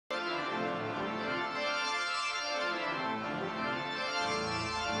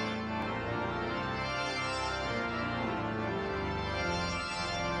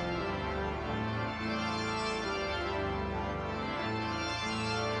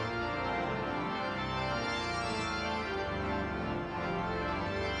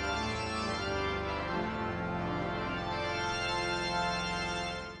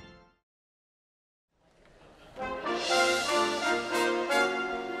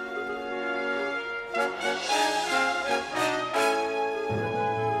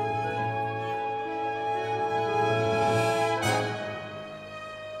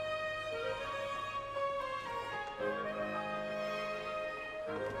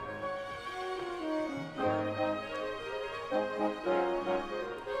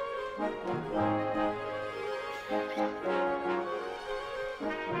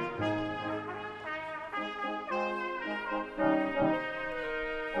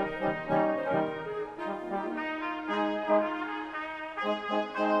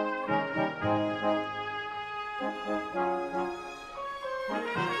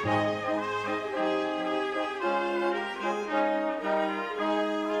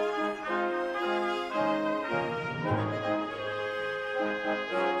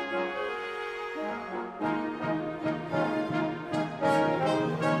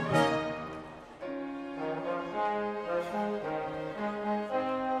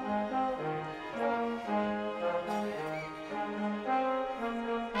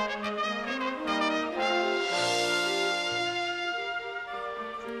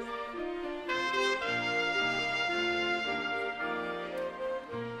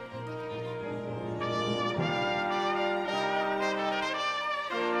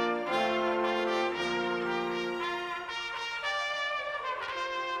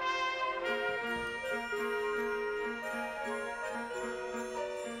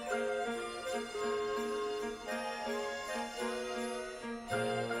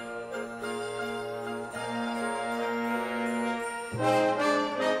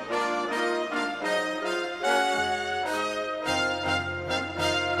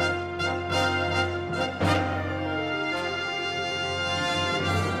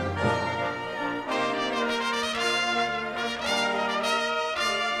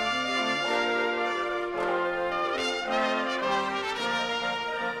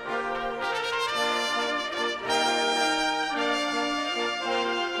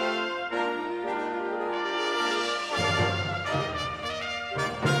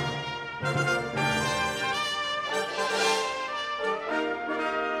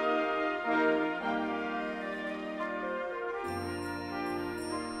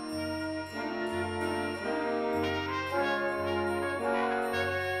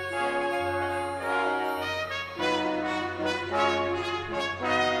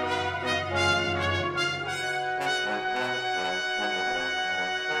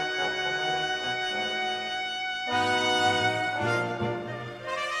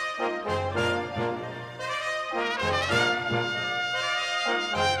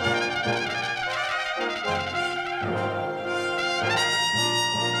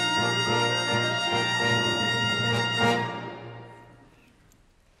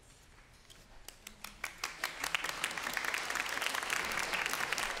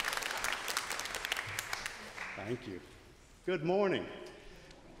Thank you. Good morning.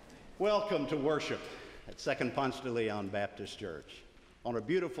 Welcome to worship at Second-Ponce de Leon Baptist Church. On a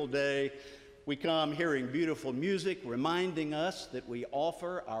beautiful day, we come hearing beautiful music, reminding us that we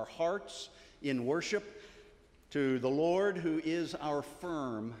offer our hearts in worship to the Lord, who is our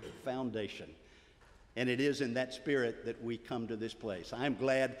firm foundation. And it is in that spirit that we come to this place. I'm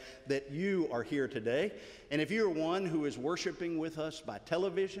glad that you are here today. And if you're one who is worshiping with us by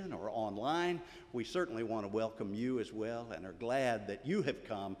television or online, we certainly want to welcome you as well and are glad that you have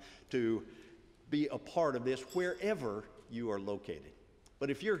come to be a part of this wherever you are located. But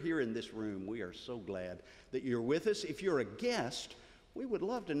if you're here in this room, we are so glad that you're with us. If you're a guest, we would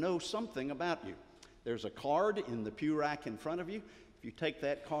love to know something about you. There's a card in the pew rack in front of you. If you take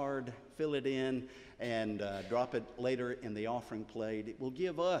that card, fill it in, and drop it later in the offering plate, it will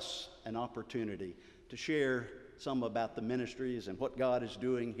give us an opportunity to share some about the ministries and what God is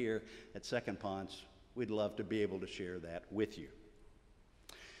doing here at Second-Ponce. We'd love to be able to share that with you.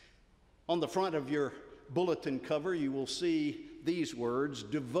 On the front of your bulletin cover, you will see these words: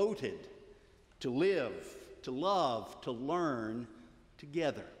 devoted to live, to love, to learn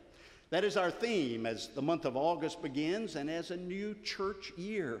together. That is our theme as the month of August begins and as a new church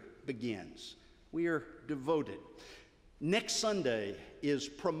year begins. We are devoted. Next Sunday is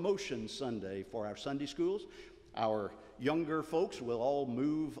Promotion Sunday for our Sunday schools. Our younger folks will all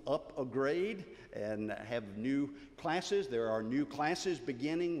move up a grade and have new classes. There are new classes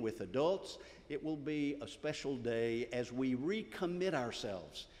beginning with adults. It will be a special day as we recommit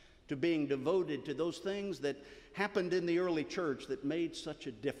ourselves to being devoted to those things that happened in the early church that made such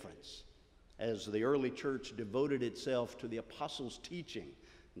a difference. As the early church devoted itself to the apostles' teaching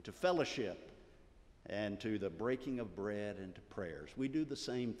and to fellowship and to the breaking of bread and to prayers, we do the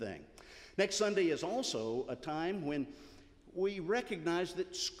same thing. Next Sunday is also a time when we recognize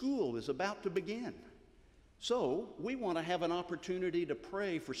that school is about to begin. So we want to have an opportunity to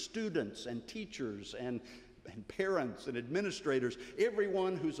pray for students and teachers and parents and administrators,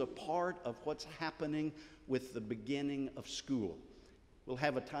 everyone who's a part of what's happening with the beginning of school. We'll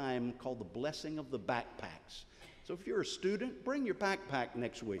have a time called the Blessing of the Backpacks. So if you're a student, bring your backpack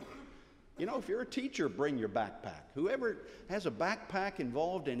next week. You know, if you're a teacher, bring your backpack. Whoever has a backpack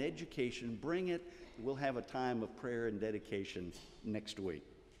involved in education, bring it. We'll have a time of prayer and dedication next week.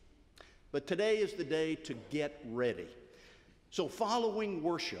 But today is the day to get ready. So following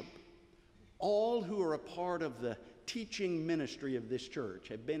worship, all who are a part of the teaching ministry of this church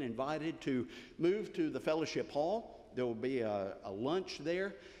have been invited to move to the fellowship hall. There will be a lunch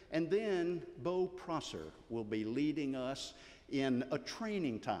there. And then Bo Prosser will be leading us in a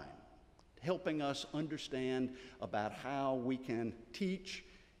training time, helping us understand about how we can teach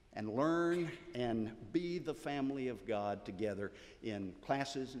and learn and be the family of God together in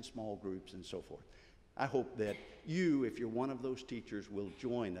classes and small groups and so forth. I hope that you, if you're one of those teachers, will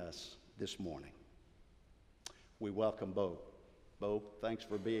join us this morning. We welcome Bo. Bo, thanks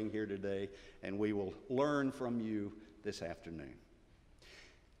for being here today, and we will learn from you this afternoon.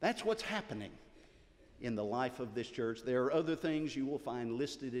 That's what's happening in the life of this church. There are other things you will find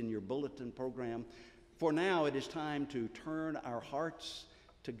listed in your bulletin program. For now, it is time to turn our hearts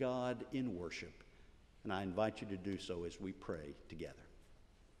to God in worship, and I invite you to do so as we pray together.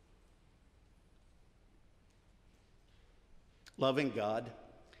 Loving God,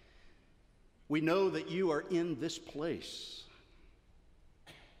 we know that you are in this place.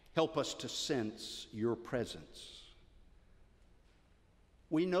 Help us to sense your presence.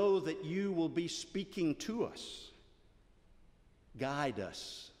 We know that you will be speaking to us. Guide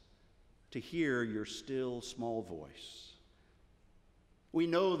us to hear your still small voice. We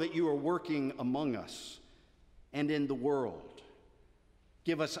know that you are working among us and in the world.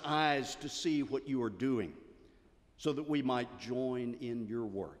 Give us eyes to see what you are doing so that we might join in your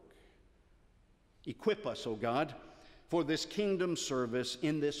work. Equip us, O God, for this kingdom service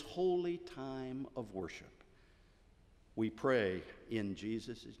in this holy time of worship. We pray in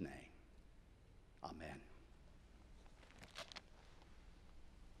Jesus' name. Amen.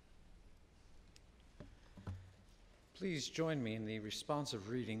 Please join me in the responsive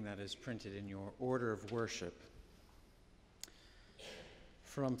reading that is printed in your order of worship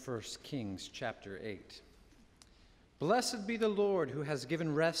from 1 Kings chapter 8. Blessed be the Lord who has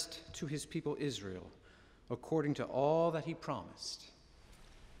given rest to his people Israel, according to all that he promised.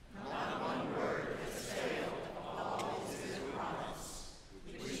 Not one word has failed of all his promise,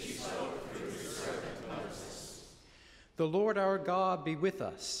 which he spoke through his servant Moses. The Lord our God be with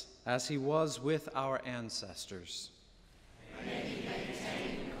us, as he was with our ancestors. May he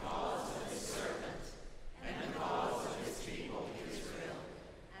maintain the cause of his servant and the cause of his people Israel,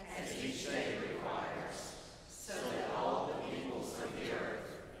 as each day requires, so that all the peoples of the earth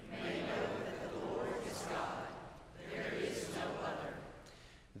may know that the Lord is God, there is no other.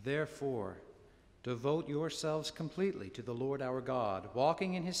 Therefore, devote yourselves completely to the Lord our God,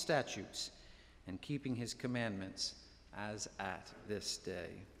 walking in his statutes and keeping his commandments, as at this day.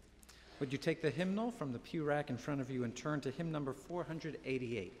 Would you take the hymnal from the pew rack in front of you and turn to hymn number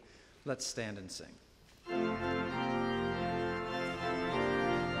 488? Let's stand and sing.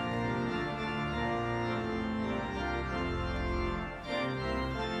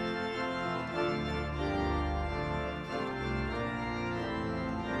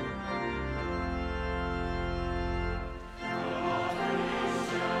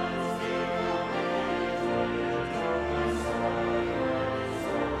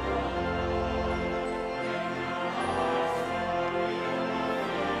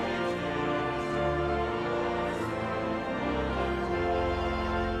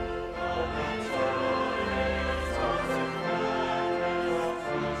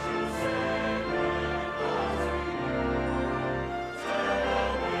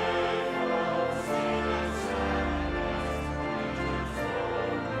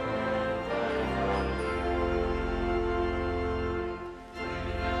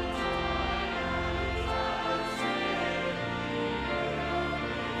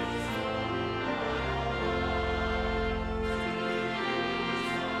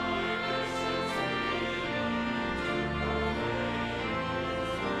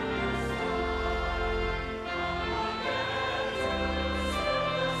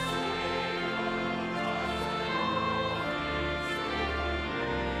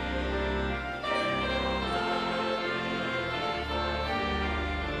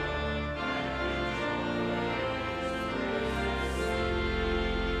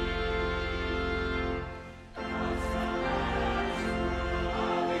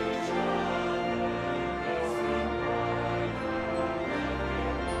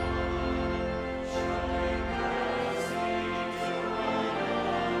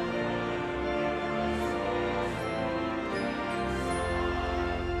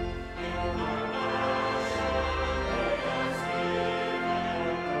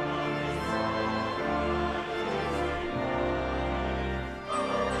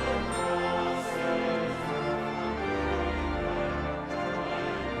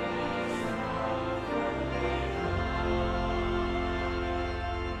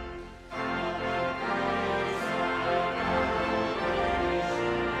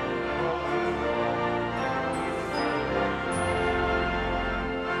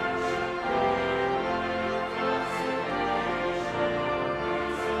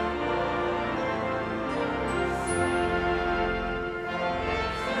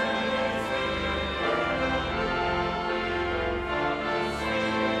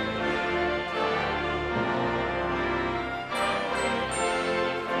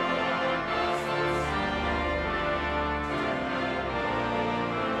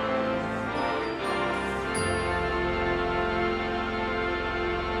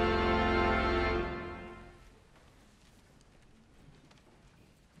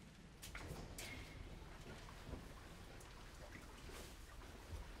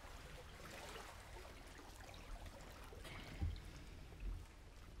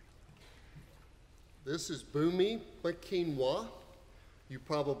 This is Bumi Makinwa. You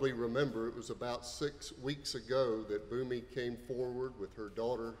probably remember it was about 6 weeks ago that Bumi came forward with her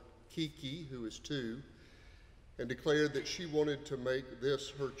daughter Kiki, who is 2, and declared that she wanted to make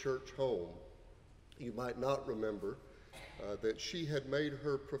this her church home. You might not remember that she had made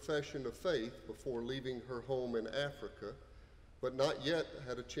her profession of faith before leaving her home in Africa, but not yet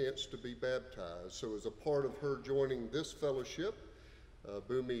had a chance to be baptized. So as a part of her joining this fellowship,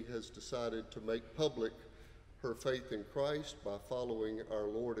 Bumi has decided to make public her faith in Christ by following our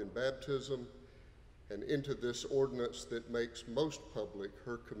Lord in baptism, and into this ordinance that makes most public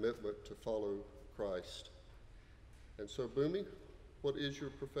her commitment to follow Christ. And so, Bumi, what is your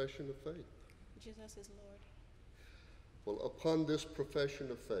profession of faith? Jesus is Lord. Well, upon this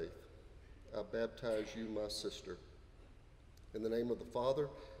profession of faith, I baptize you, my sister, in the name of the Father,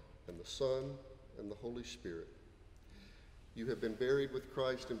 and the Son, and the Holy Spirit. You have been buried with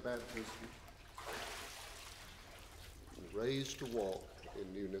Christ in baptism, and raised to walk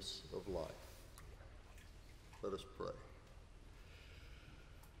in newness of life. Let us pray.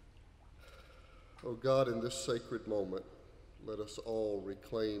 Oh God, in this sacred moment, let us all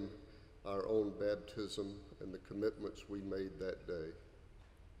reclaim our own baptism and the commitments we made that day.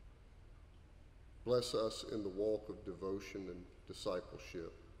 Bless us in the walk of devotion and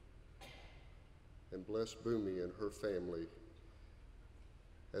discipleship. And bless Bumi and her family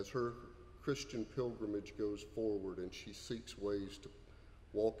as her Christian pilgrimage goes forward and she seeks ways to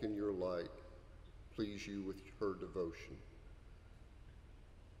walk in your light, please you with her devotion.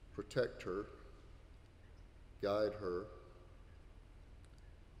 Protect her, guide her,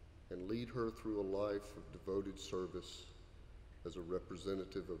 and lead her through a life of devoted service as a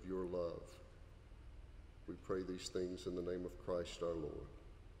representative of your love. We pray these things in the name of Christ our Lord.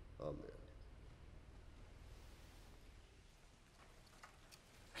 Amen.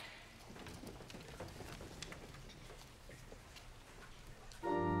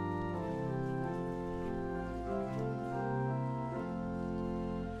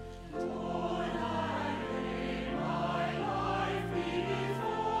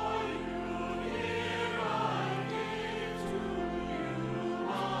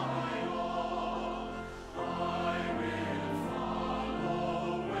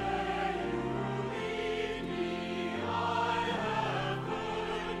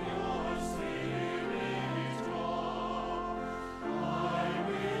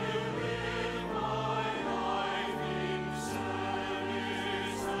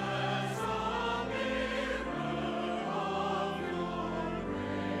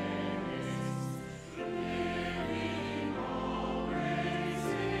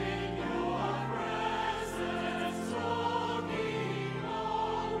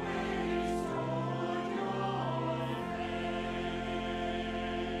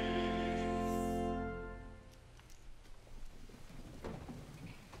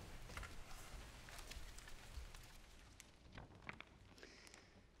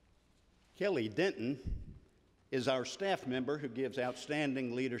 Kelly Denton is our staff member who gives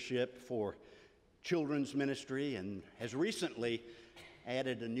outstanding leadership for children's ministry and has recently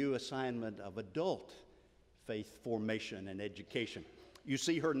added a new assignment of adult faith formation and education. You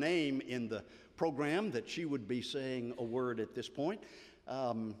see her name in the program that she would be saying a word at this point.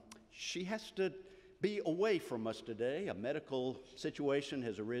 She has to be away from us today. A medical situation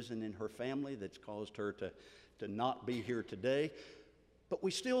has arisen in her family that's caused her to not be here today. But we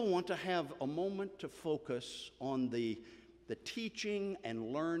still want to have a moment to focus on the teaching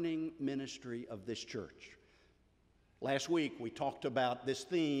and learning ministry of this church. Last week, we talked about this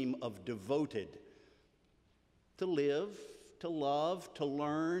theme of devoted, to live, to love, to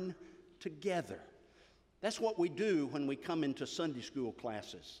learn together. That's what we do when we come into Sunday school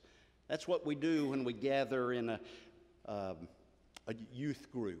classes. That's what we do when we gather in a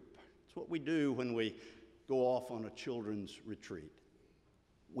youth group. It's what we do when we go off on a children's retreat.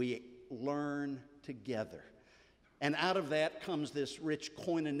 We learn together. And out of that comes this rich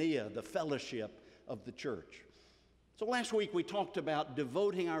koinonia, the fellowship of the church. So last week we talked about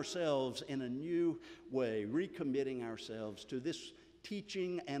devoting ourselves in a new way, recommitting ourselves to this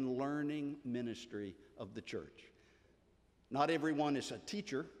teaching and learning ministry of the church. Not everyone is a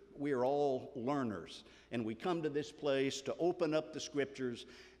teacher. We are all learners. And we come to this place to open up the scriptures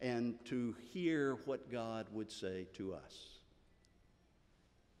and to hear what God would say to us.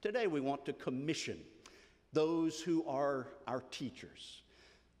 Today we want to commission those who are our teachers.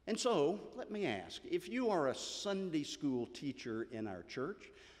 And so, let me ask, if you are a Sunday school teacher in our church,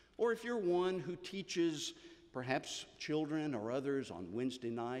 or if you're one who teaches perhaps children or others on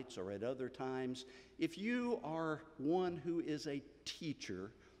Wednesday nights or at other times, if you are one who is a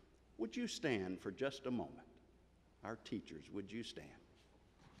teacher, Would you stand for just a moment? Our teachers, would you stand?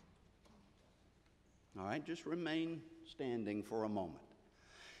 All right, just remain standing for a moment.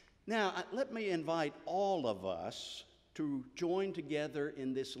 Now, let me invite all of us to join together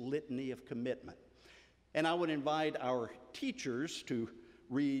in this litany of commitment. And I would invite our teachers to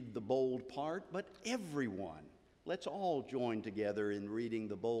read the bold part, but everyone, let's all join together in reading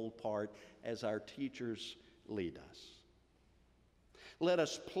the bold part as our teachers lead us. Let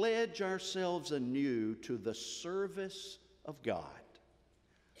us pledge ourselves anew to the service of God.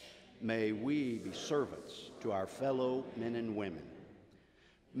 May we be servants to our fellow men and women.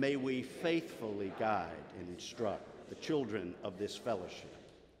 May we faithfully guide and instruct the children of this fellowship.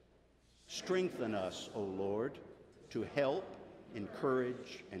 Strengthen us, O Lord, to help,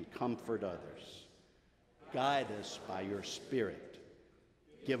 encourage, and comfort others. Guide us by your Spirit.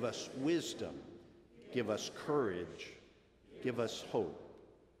 Give us wisdom. Give us courage. Give us hope.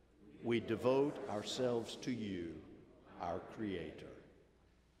 We devote ourselves to you, our Creator.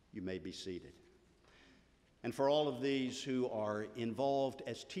 You may be seated. And for all of these who are involved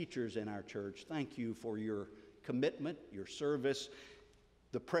as teachers in our church, thank you for your commitment, your service,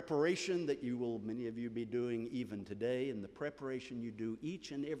 the preparation that many of you be doing even today, and the preparation you do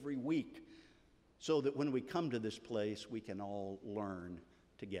each and every week, so that when we come to this place, we can all learn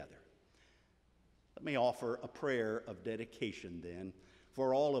together. Let me offer a prayer of dedication then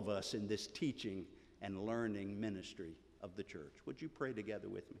for all of us in this teaching and learning ministry of the church. Would you pray together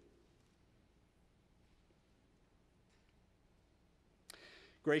with me?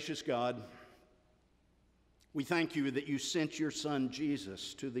 Gracious God, we thank you that you sent your Son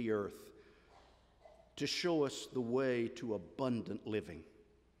Jesus to the earth to show us the way to abundant living.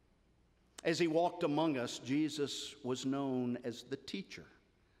 As he walked among us, Jesus was known as the teacher.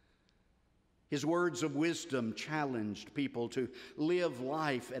 His words of wisdom challenged people to live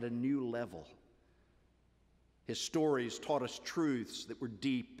life at a new level. His stories taught us truths that were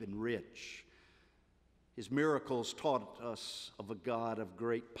deep and rich. His miracles taught us of a God of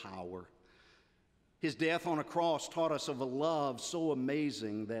great power. His death on a cross taught us of a love so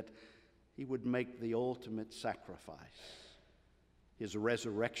amazing that he would make the ultimate sacrifice. His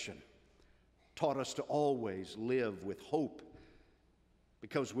resurrection taught us to always live with hope,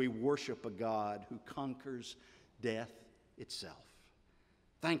 because we worship a God who conquers death itself.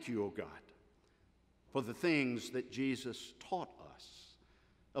 Thank you, O God, for the things that Jesus taught us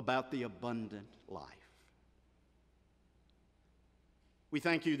about the abundant life. We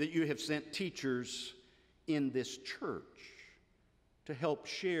thank you that you have sent teachers in this church to help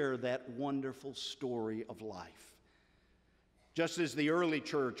share that wonderful story of life. Just as the early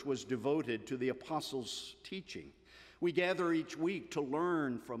church was devoted to the apostles' teaching, we gather each week to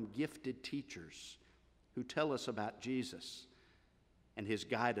learn from gifted teachers who tell us about Jesus and his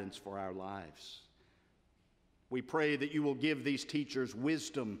guidance for our lives. We pray that you will give these teachers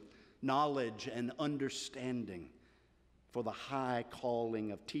wisdom, knowledge, and understanding for the high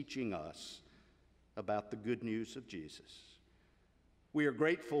calling of teaching us about the good news of Jesus. We are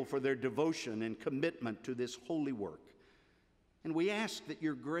grateful for their devotion and commitment to this holy work, and we ask that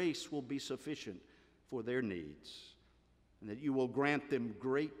your grace will be sufficient for their needs, and that you will grant them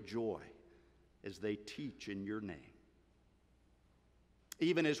great joy as they teach in your name.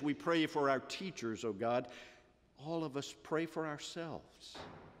 Even as we pray for our teachers, O God, all of us pray for ourselves.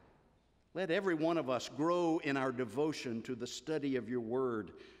 Let every one of us grow in our devotion to the study of your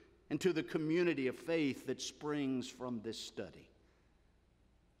word and to the community of faith that springs from this study.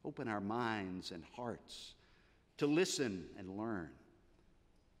 Open our minds and hearts to listen and learn.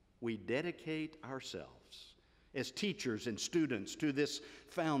 We dedicate ourselves as teachers and students to this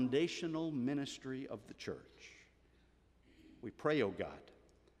foundational ministry of the church. We pray, O God,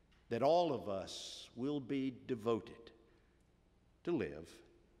 that all of us will be devoted to live,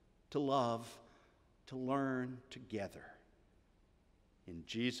 to love, to learn together. In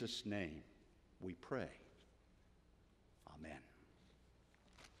Jesus' name we pray. Amen.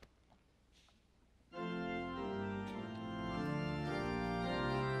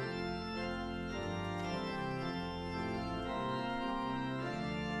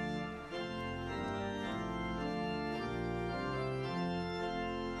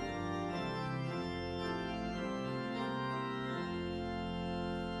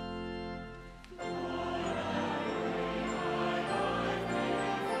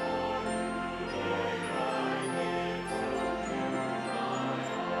 Lord,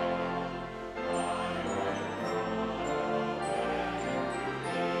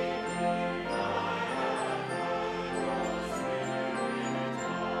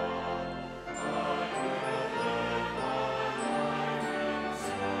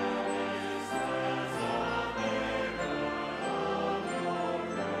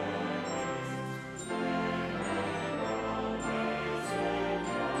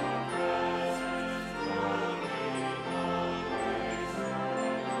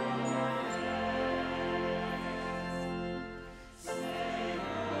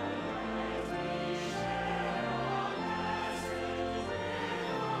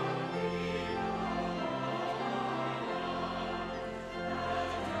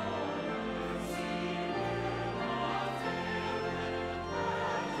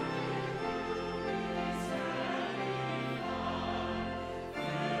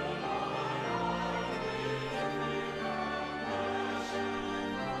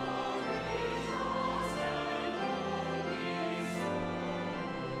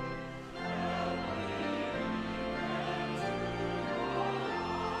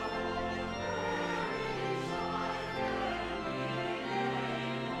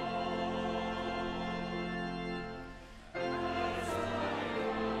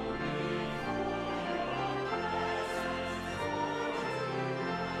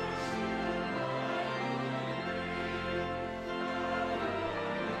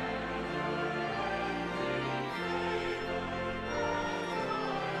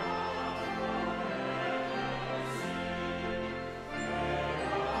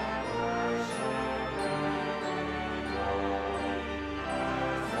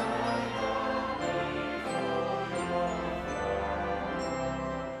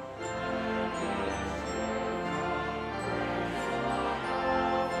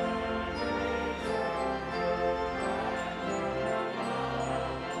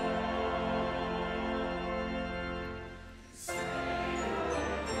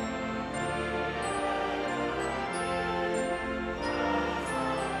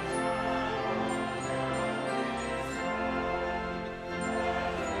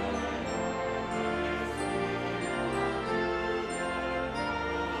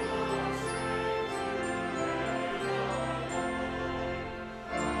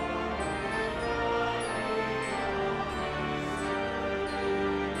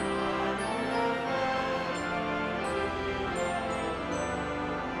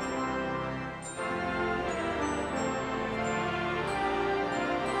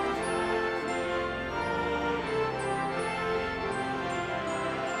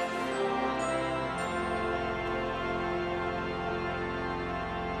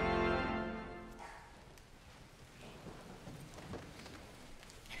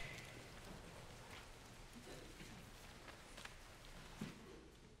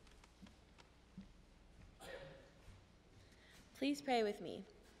 Please pray with me.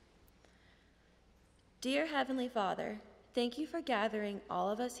 Dear Heavenly Father, thank you for gathering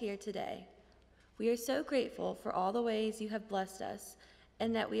all of us here today. We are so grateful for all the ways you have blessed us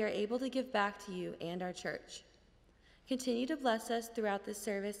and that we are able to give back to you and our church. Continue to bless us throughout this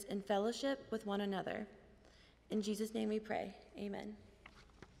service in fellowship with one another. In Jesus' name we pray. Amen.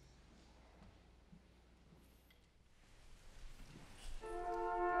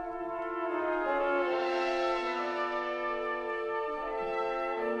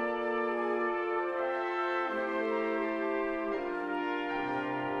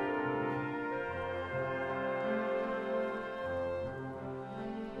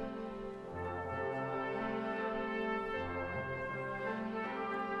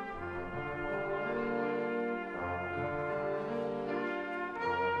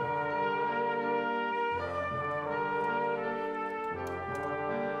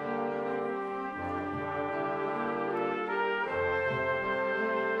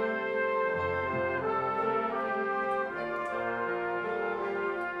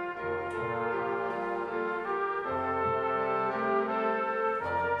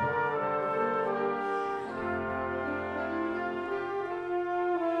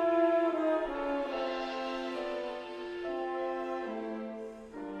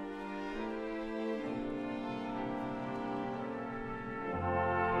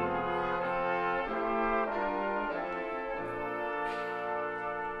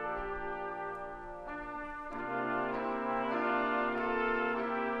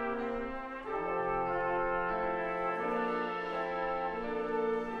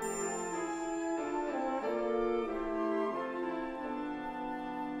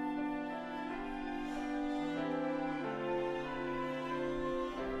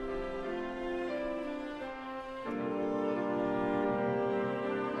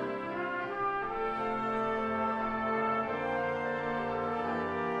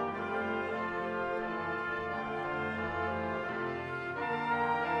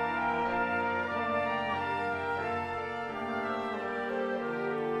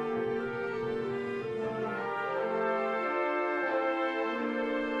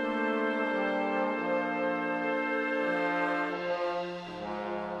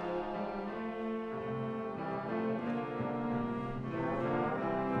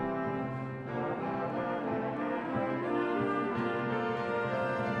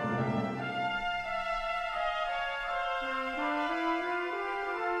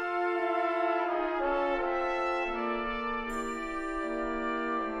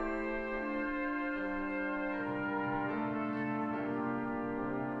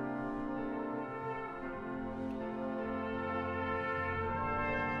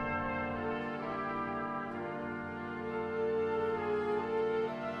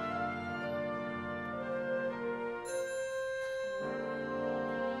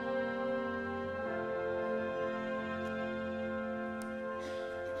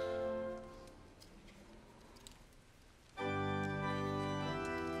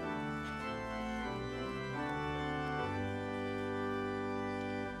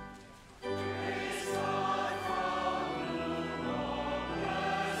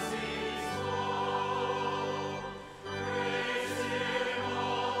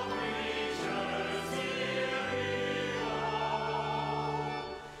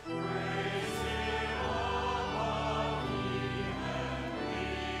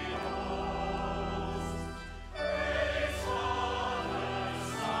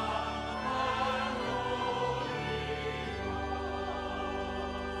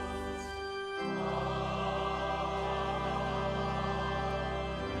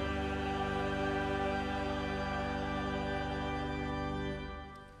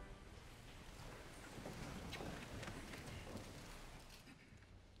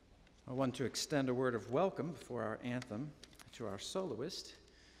 I want to extend a word of welcome before our anthem to our soloist,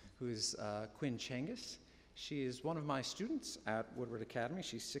 who is Quinn Changus. She is one of my students at Woodward Academy.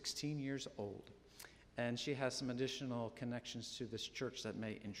 She's 16 years old, and she has some additional connections to this church that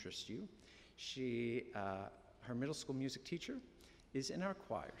may interest you. Her middle school music teacher is in our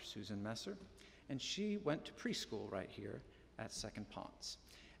choir, Susan Messer, and she went to preschool right here at Second-Ponce.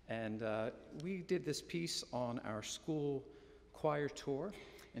 And we did this piece on our school choir tour,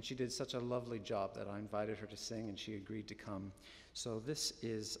 and she did such a lovely job that I invited her to sing, and she agreed to come. So this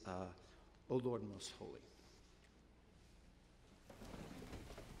is O Lord Most Holy.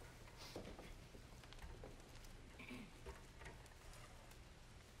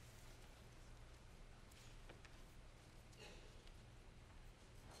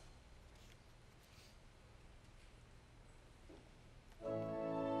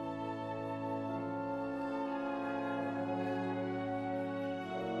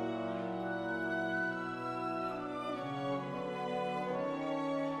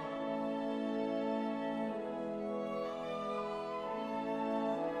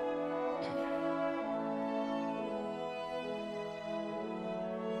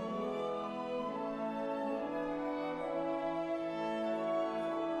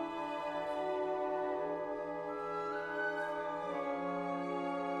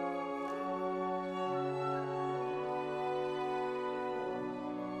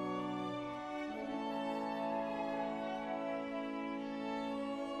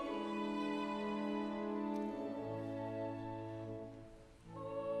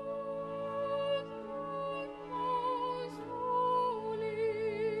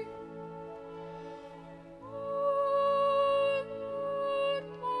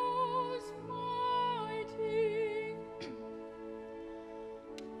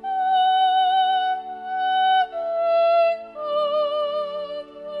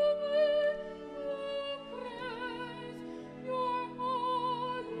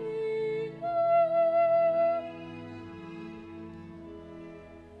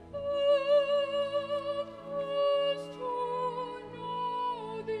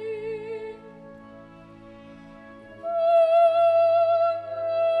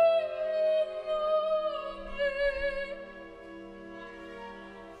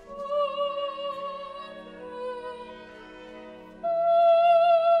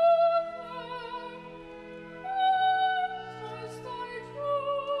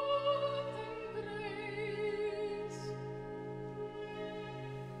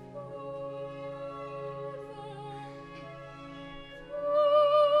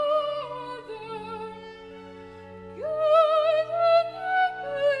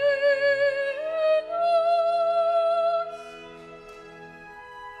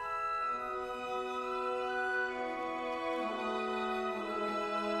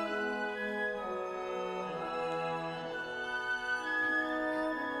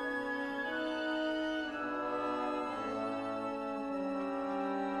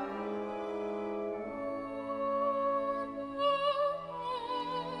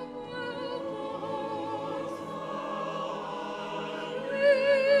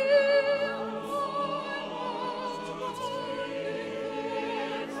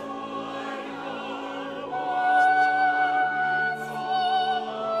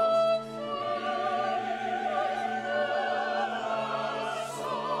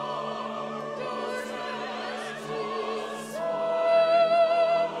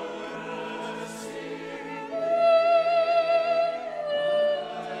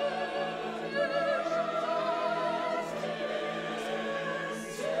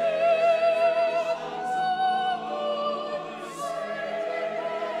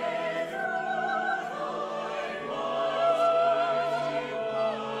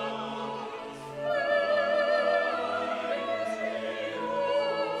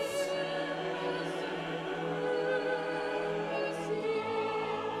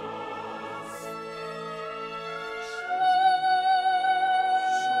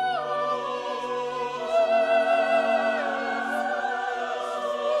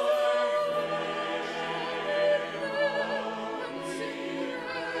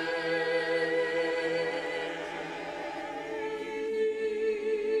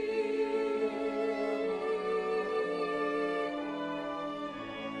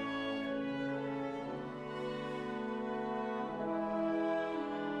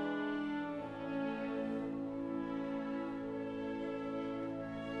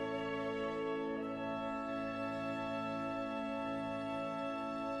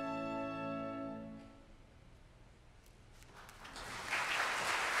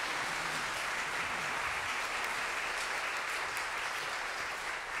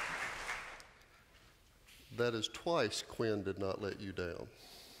 That is twice Quinn did not let you down.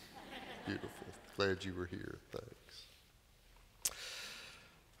 Beautiful. Glad you were here. Thanks.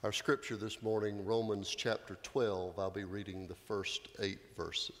 Our scripture this morning, Romans chapter 12. I'll be reading the first 8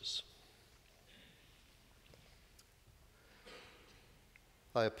 verses.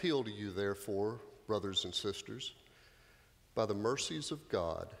 I appeal to you, therefore, brothers and sisters, by the mercies of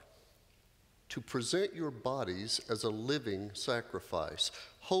God, to present your bodies as a living sacrifice,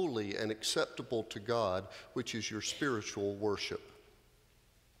 holy and acceptable to God, which is your spiritual worship.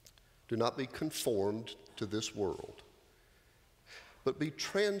 Do not be conformed to this world, but be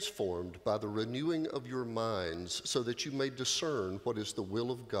transformed by the renewing of your minds, so that you may discern what is the will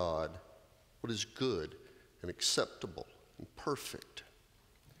of God, what is good and acceptable and perfect.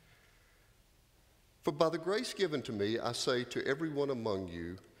 For by the grace given to me, I say to everyone among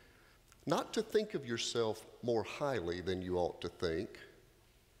you, not to think of yourself more highly than you ought to think,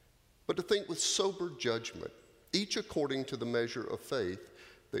 but to think with sober judgment, each according to the measure of faith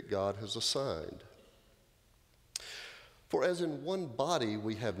that God has assigned. For as in one body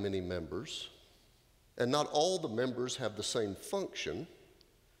we have many members, and not all the members have the same function,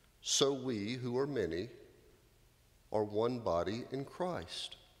 so we, who are many, are one body in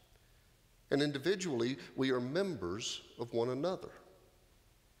Christ. And individually, we are members of one another.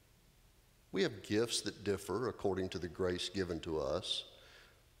 We have gifts that differ according to the grace given to us: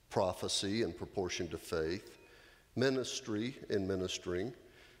 prophecy in proportion to faith, ministry in ministering,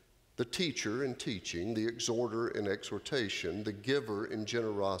 the teacher in teaching, the exhorter in exhortation, the giver in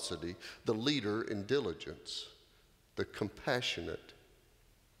generosity, the leader in diligence, the compassionate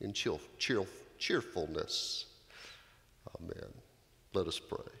in cheerfulness. Amen. Let us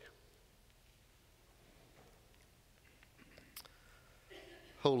pray.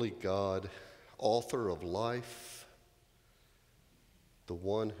 Holy God, author of life, the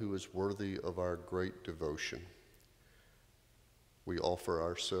one who is worthy of our great devotion, we offer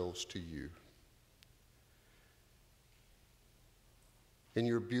ourselves to you. In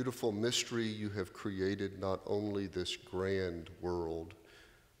your beautiful mystery, you have created not only this grand world,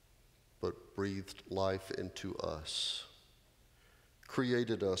 but breathed life into us,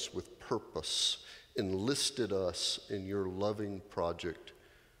 created us with purpose, enlisted us in your loving project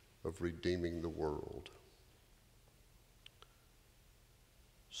of redeeming the world.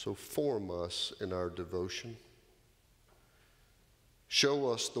 So form us in our devotion. Show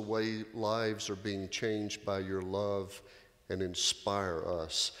us the way lives are being changed by your love, and inspire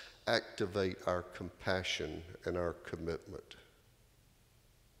us. Activate our compassion and our commitment.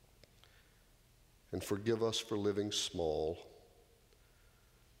 And forgive us for living small.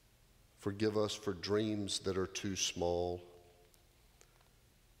 Forgive us for dreams that are too small.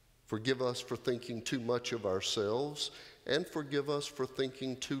 Forgive us for thinking too much of ourselves, and forgive us for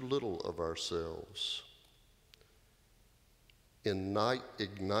thinking too little of ourselves. Ignite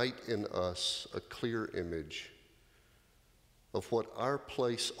in us a clear image of what our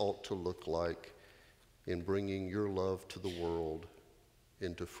place ought to look like in bringing your love to the world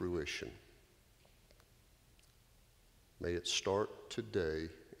into fruition. May it start today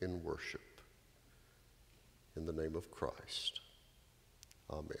in worship. In the name of Christ.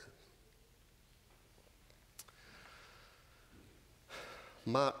 Amen.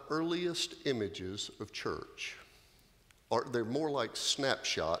 My earliest images of church they're more like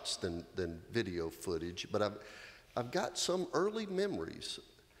snapshots than video footage, but I've got some early memories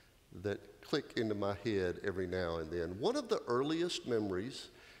that click into my head every now and then. One of the earliest memories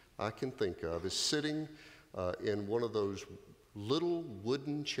I can think of is sitting in one of those little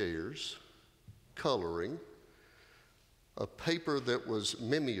wooden chairs, coloring a paper that was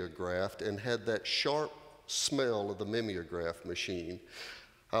mimeographed and had that sharp smell of the mimeograph machine.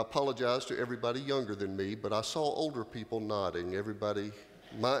 I apologize to everybody younger than me, but I saw older people nodding. Everybody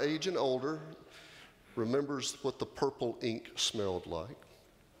my age and older remembers what the purple ink smelled like.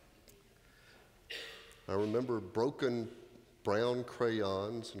 I remember broken brown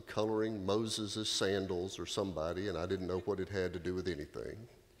crayons and coloring Moses' sandals or somebody, and I didn't know what it had to do with anything.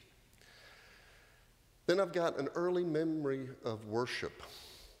 Then I've got an early memory of worship.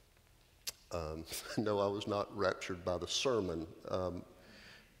 No, I was not raptured by the sermon.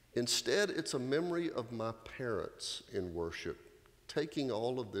 Instead, it's a memory of my parents in worship, taking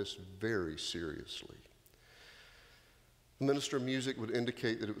all of this very seriously. The minister of music would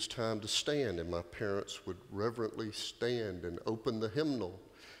indicate that it was time to stand, and my parents would reverently stand and open the hymnal.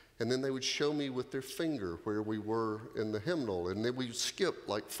 And then they would show me with their finger where we were in the hymnal, and then we'd skip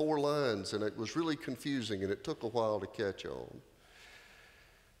like 4 lines, and it was really confusing, and it took a while to catch on.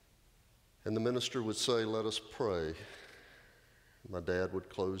 And the minister would say, "Let us pray." My dad would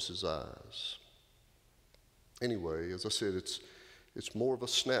close his eyes. Anyway, as I said, it's more of a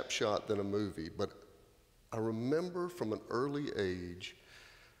snapshot than a movie, but I remember from an early age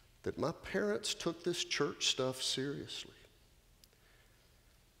that my parents took this church stuff seriously.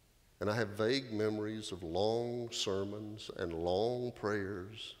 And I have vague memories of long sermons and long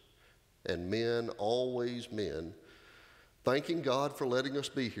prayers and men, always men, thanking God for letting us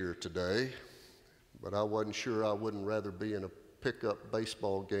be here today, but I wasn't sure I wouldn't rather be in a pickup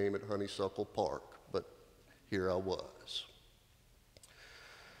baseball game at Honeysuckle Park, but here I was.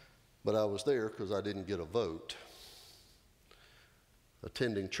 But I was there because I didn't get a vote.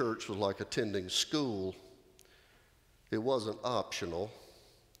 Attending church was like attending school. It wasn't optional.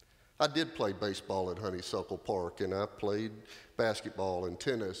 I did play baseball at Honeysuckle Park, and I played basketball and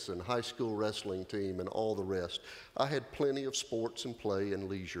tennis and high school wrestling team and all the rest. I had plenty of sports and play and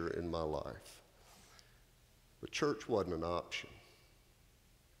leisure in my life. But church wasn't an option.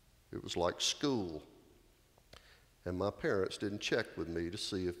 It was like school. And my parents didn't check with me to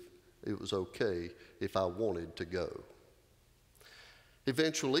see if it was okay if I wanted to go.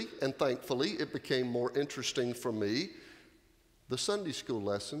 Eventually, and thankfully, it became more interesting for me. The Sunday school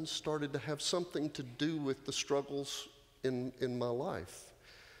lessons started to have something to do with the struggles in my life.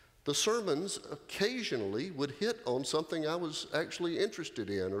 The sermons occasionally would hit on something I was actually interested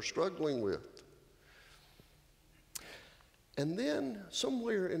in or struggling with. And then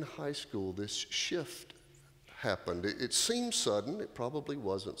somewhere in high school, this shift happened. It seemed sudden. It probably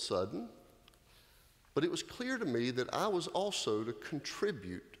wasn't sudden. But it was clear to me that I was also to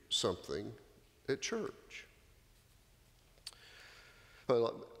contribute something at church.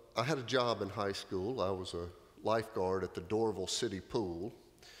 Well, I had a job in high school. I was a lifeguard at the Dorville City Pool.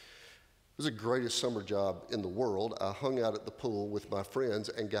 It was the greatest summer job in the world. I hung out at the pool with my friends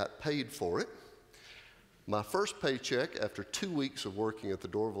and got paid for it. My first paycheck after 2 weeks of working at the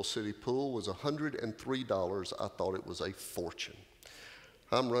Dorville City Pool was $103. I thought it was a fortune.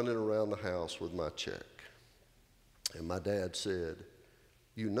 I'm running around the house with my check. And my dad said,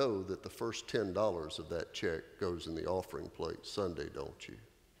 "You know that the first $10 of that check goes in the offering plate Sunday, don't you?"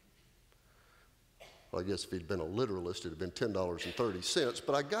 Well, I guess if he'd been a literalist, it'd have been $10.30,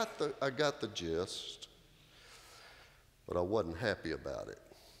 but I got the gist. But I wasn't happy about it.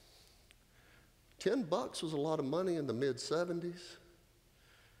 $10 was a lot of money in the mid-'70s.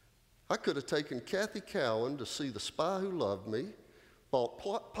 I could have taken Kathy Cowan to see The Spy Who Loved Me, bought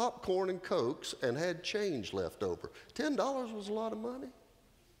popcorn and Cokes, and had change left over. $10 was a lot of money.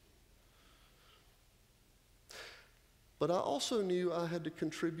 But I also knew I had to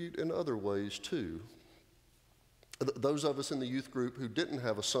contribute in other ways too. Those of us in the youth group who didn't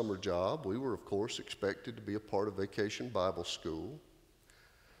have a summer job, we were of course expected to be a part of Vacation Bible School.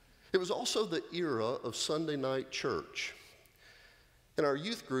 It was also the era of Sunday night church. And our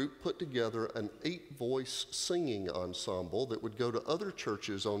youth group put together an 8-voice singing ensemble that would go to other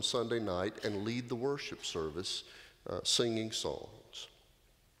churches on Sunday night and lead the worship service singing songs.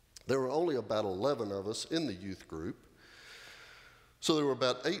 There were only about 11 of us in the youth group. So there were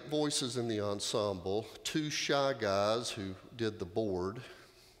about 8 voices in the ensemble, 2 shy guys who did the board.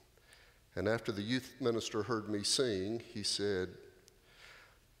 And after the youth minister heard me sing, he said,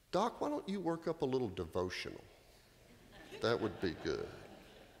 "Doc, why don't you work up a little devotional? That would be good."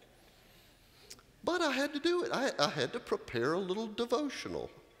 But I had to do it. I had to prepare a little devotional.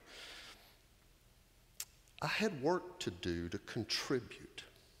 I had work to do to contribute.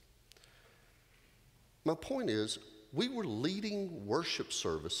 My point is, we were leading worship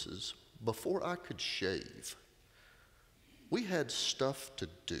services before I could shave. We had stuff to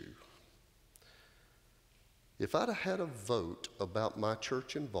do. If I'd have had a vote about my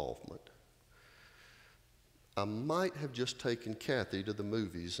church involvement, I might have just taken Kathy to the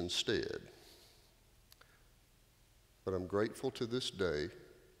movies instead. But I'm grateful to this day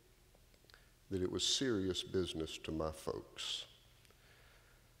that it was serious business to my folks.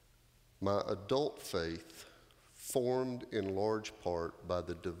 My adult faith formed in large part by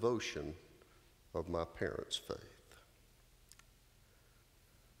the devotion of my parents' faith.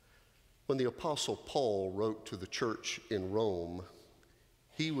 When the Apostle Paul wrote to the church in Rome,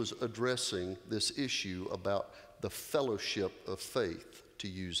 he was addressing this issue about the fellowship of faith, to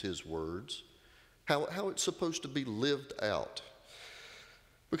use his words, how it's supposed to be lived out.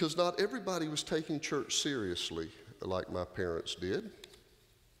 Because not everybody was taking church seriously like my parents did.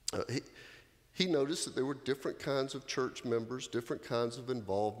 He noticed that there were different kinds of church members, different kinds of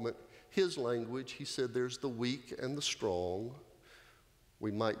involvement. His language, he said, there's the weak and the strong.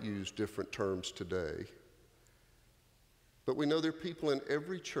 We might use different terms today. But we know there are people in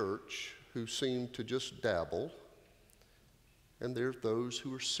every church who seem to just dabble, and there are those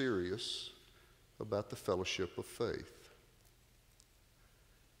who are serious about the fellowship of faith.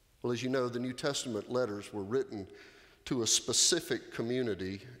 Well, as you know, the New Testament letters were written to a specific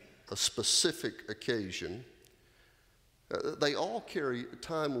community, a specific occasion. They all carry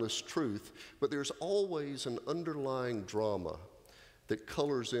timeless truth, but there's always an underlying drama that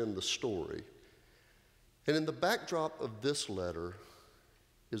colors in the story. And in the backdrop of this letter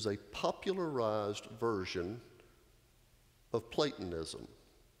is a popularized version of Platonism.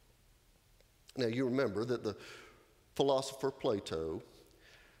 Now, you remember that the philosopher Plato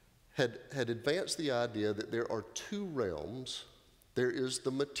had advanced the idea that there are two realms. There is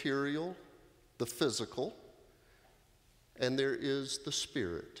the material, the physical, and there is the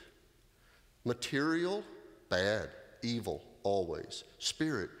spirit. Material, bad, evil, always.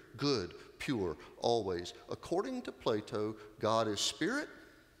 Spirit, good, pure, always. According to Plato, God is spirit.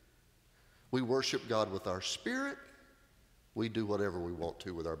 We worship God with our spirit. We do whatever we want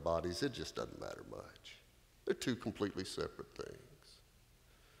to with our bodies. It just doesn't matter much. They're two completely separate things.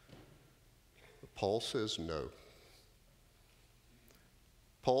 But Paul says no.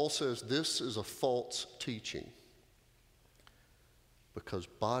 Paul says this is a false teaching because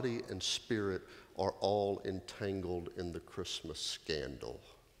body and spirit are all entangled in the Christmas scandal.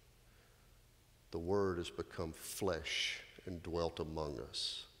 The Word has become flesh and dwelt among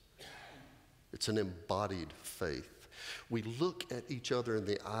us. It's an embodied faith. We look at each other in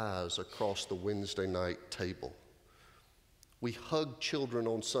the eyes across the Wednesday night table. We hug children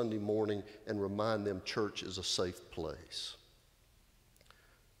on Sunday morning and remind them church is a safe place.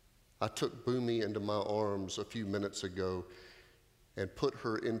 I took Boomy into my arms a few minutes ago and put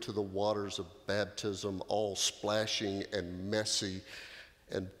her into the waters of baptism, all splashing and messy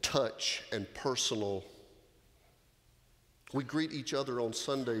and touch and personal. We greet each other on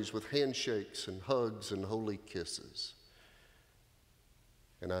Sundays with handshakes and hugs and holy kisses.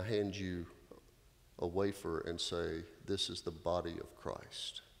 And I hand you a wafer and say, this is the body of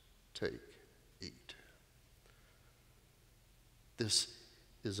Christ. Take, eat. This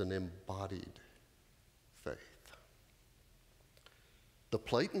is an embodied faith. The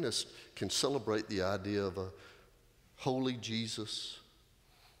Platonist can celebrate the idea of a holy Jesus,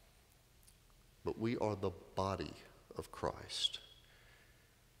 but we are the body of Christ.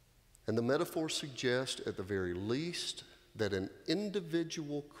 And the metaphor suggests, at the very least, that an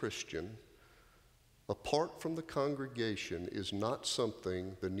individual Christian, apart from the congregation, is not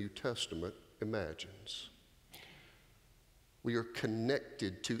something the New Testament imagines. We are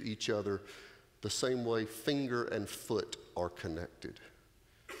connected to each other the same way finger and foot are connected.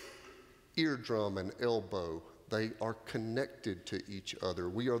 Eardrum and elbow, they are connected to each other.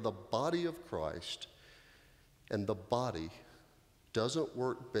 We are the body of Christ, and the body doesn't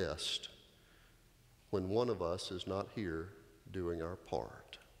work best when one of us is not here doing our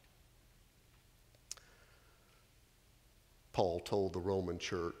part. Paul told the Roman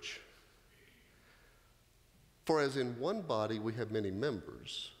church, "For as in one body we have many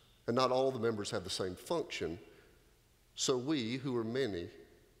members, and not all the members have the same function, so we, who are many,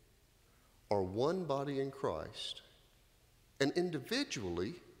 are one body in Christ, and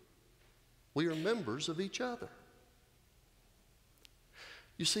individually we are members of each other."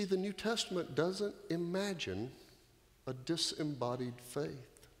 You see, the New Testament doesn't imagine a disembodied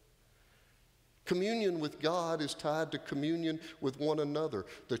faith. Communion with God is tied to communion with one another.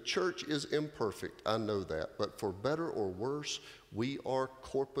 The church is imperfect, I know that, but for better or worse, we are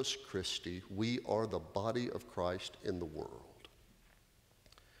Corpus Christi. We are the body of Christ in the world.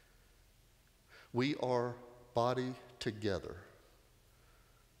 We are body together,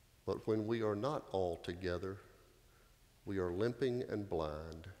 but when we are not all together, we are limping and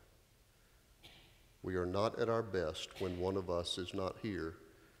blind. We are not at our best when one of us is not here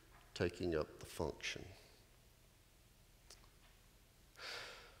taking up the function.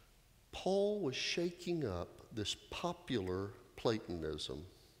 Paul was shaking up this popular Platonism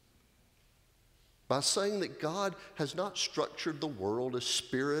by saying that God has not structured the world as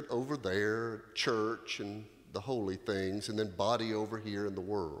spirit over there, church and the holy things, and then body over here in the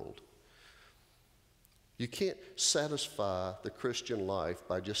world. You can't satisfy the Christian life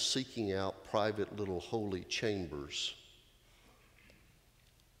by just seeking out private little holy chambers.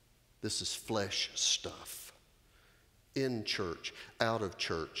 This is flesh stuff. In church, out of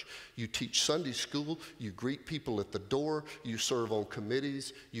church. You teach Sunday school, you greet people at the door, you serve on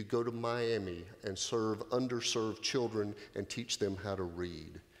committees, you go to Miami and serve underserved children and teach them how to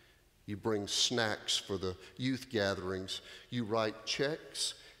read. You bring snacks for the youth gatherings, you write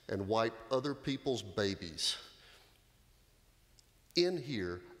checks and wipe other people's babies. In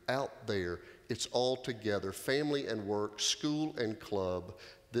here, out there, it's all together, family and work, school and club,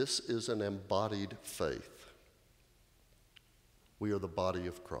 This is an embodied faith. We are the body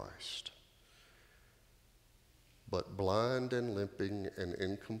of Christ, but blind and limping and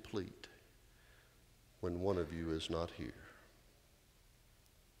incomplete when one of you is not here.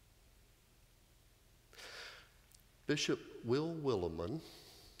 Bishop Will Willimon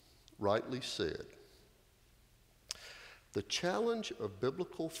rightly said, the challenge of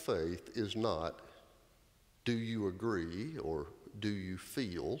biblical faith is not, do you agree or do you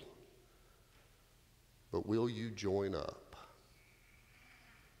feel, but will you join up?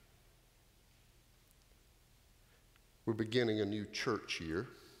 We're beginning a new church year,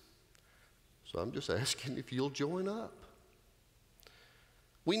 so I'm just asking if you'll join up.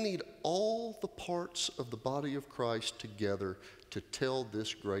 We need all the parts of the body of Christ together to tell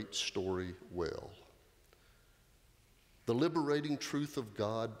this great story well. The liberating truth of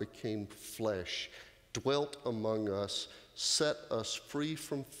God became flesh, dwelt among us, set us free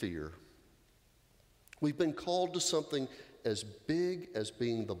from fear. We've been called to something as big as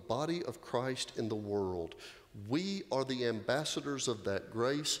being the body of Christ in the world. We are the ambassadors of that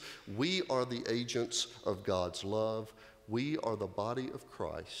grace. We are the agents of God's love. We are the body of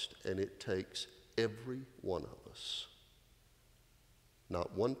Christ, and it takes every one of us.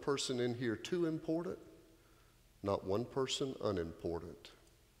 Not one person in here too important, not one person unimportant.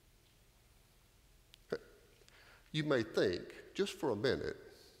 You may think, just for a minute,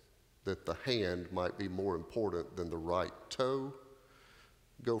 that the hand might be more important than the right toe.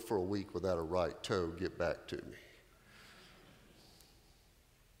 Go for a week without a right toe, get back to me.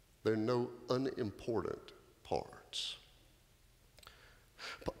 There are no unimportant parts.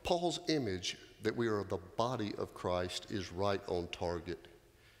 But Paul's image that we are the body of Christ is right on target.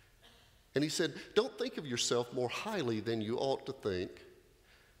 And he said, don't think of yourself more highly than you ought to think,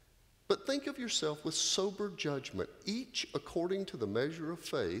 but think of yourself with sober judgment, each according to the measure of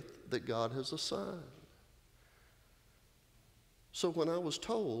faith that God has assigned. So when I was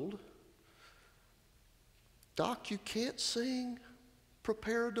told, Doc, you can't sing,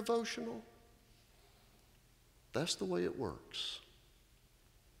 prepare a devotional, that's the way it works.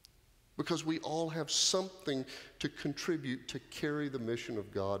 Because we all have something to contribute to carry the mission of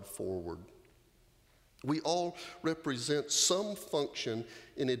God forward. We all represent some function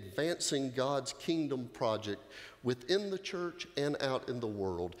in advancing God's kingdom project within the church and out in the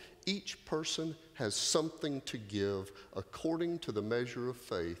world. Each person has something to give according to the measure of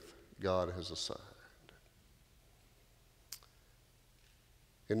faith God has assigned.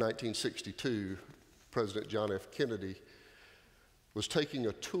 In 1962, President John F. Kennedy was taking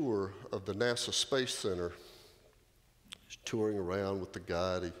a tour of the NASA Space Center. He was touring around with the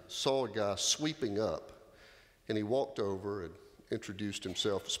guide. He saw a guy sweeping up, and he walked over and introduced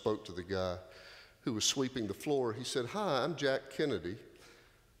himself, spoke to the guy who was sweeping the floor. He said, "Hi, I'm Jack Kennedy.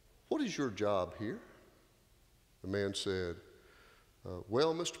 What is your job here?" The man said,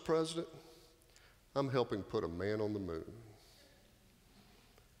 "Well, Mr. President, I'm helping put a man on the moon."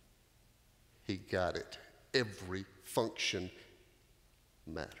 He got it. Every function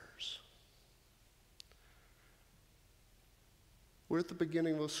matters. We're at the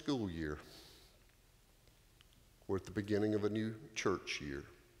beginning of a school year. We're at the beginning of a new church year.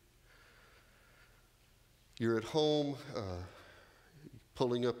 You're at home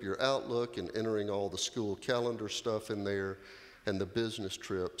pulling up your Outlook and entering all the school calendar stuff in there, and the business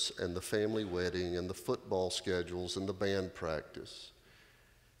trips, and the family wedding, and the football schedules, and the band practice.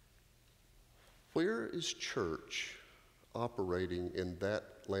 Where is church operating in that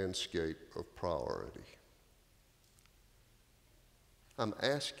landscape of priority? I'm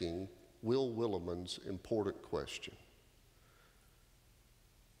asking Will Willimon's important question.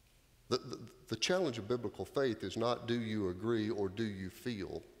 The challenge of biblical faith is not do you agree or do you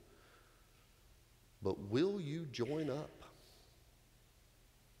feel, but will you join up?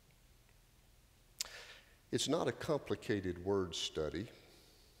 It's not a complicated word study.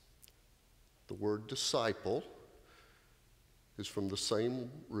 The word disciple is from the same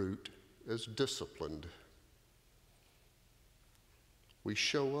root as disciplined. We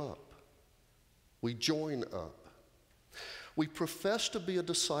show up. We join up. We profess to be a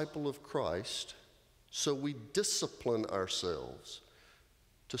disciple of Christ, so we discipline ourselves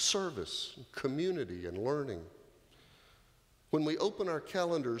to service, community, and learning. When we open our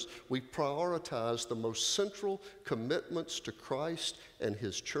calendars, we prioritize the most central commitments to Christ and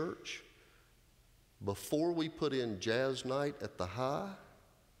His church before we put in jazz night at the High,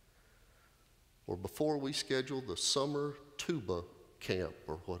 or before we schedule the summer tuba camp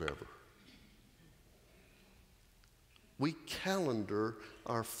or whatever. We calendar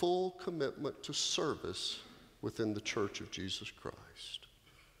our full commitment to service within the Church of Jesus Christ.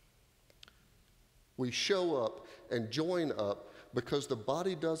 We show up and join up because the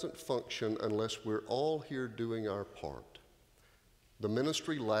body doesn't function unless we're all here doing our part. The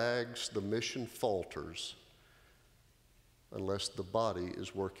ministry lags, the mission falters unless the body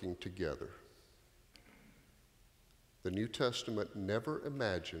is working together. The New Testament never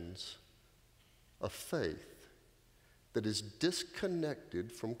imagines a faith that is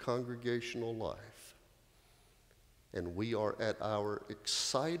disconnected from congregational life. And we are at our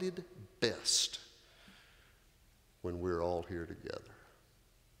excited best when we're all here together.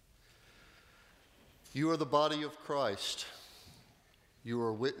 You are the body of Christ. You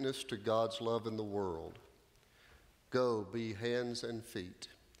are witness to God's love in the world. Go, be hands and feet.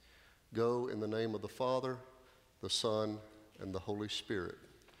 Go in the name of the Father, the Son, and the Holy Spirit.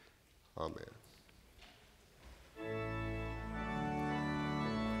 Amen.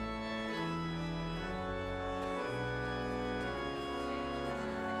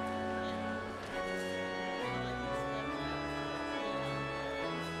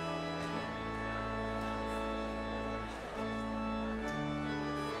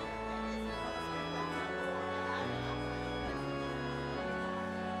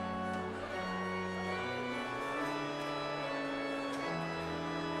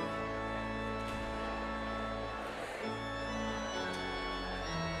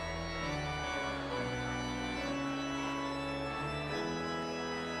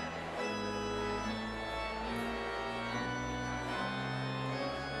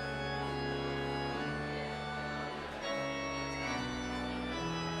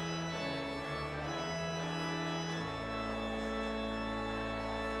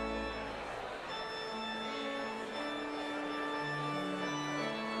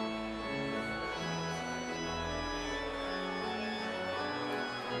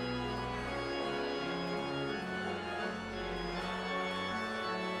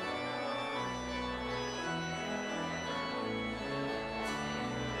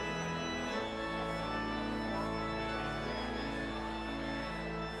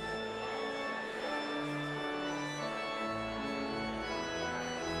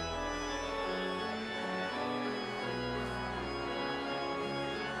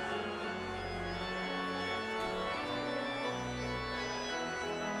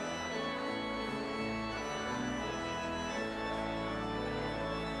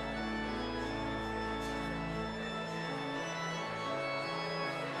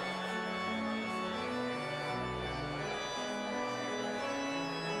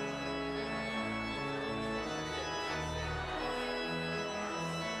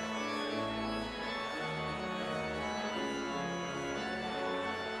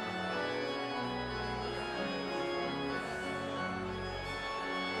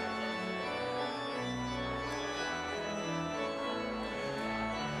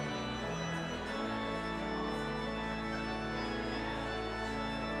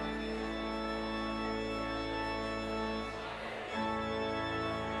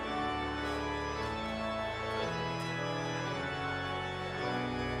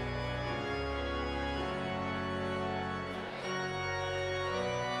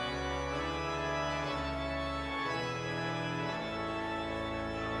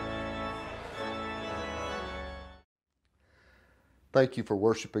 Thank you for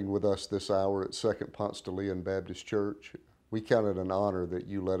worshiping with us this hour at Second-Ponce Baptist Church. We count it an honor that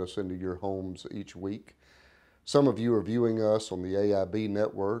you let us into your homes each week. Some of you are viewing us on the AIB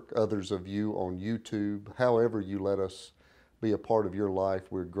network, others of you on YouTube. However you let us be a part of your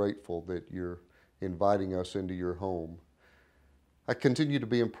life, we're grateful that you're inviting us into your home. I continue to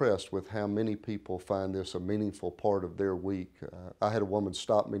be impressed with how many people find this a meaningful part of their week. I had a woman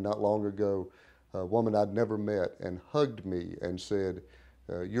stop me not long ago, a woman I'd never met, and hugged me and said,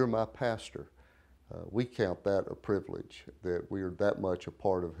 "You're my pastor." We count that a privilege, that we are that much a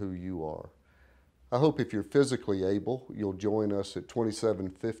part of who you are. I hope if you're physically able, you'll join us at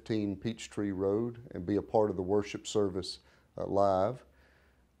 2715 Peachtree Road and be a part of the worship service live.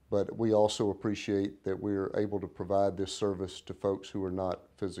 But we also appreciate that we're able to provide this service to folks who are not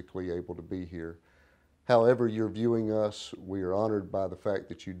physically able to be here. However you're viewing us, we are honored by the fact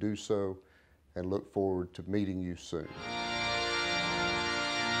that you do so and look forward to meeting you soon.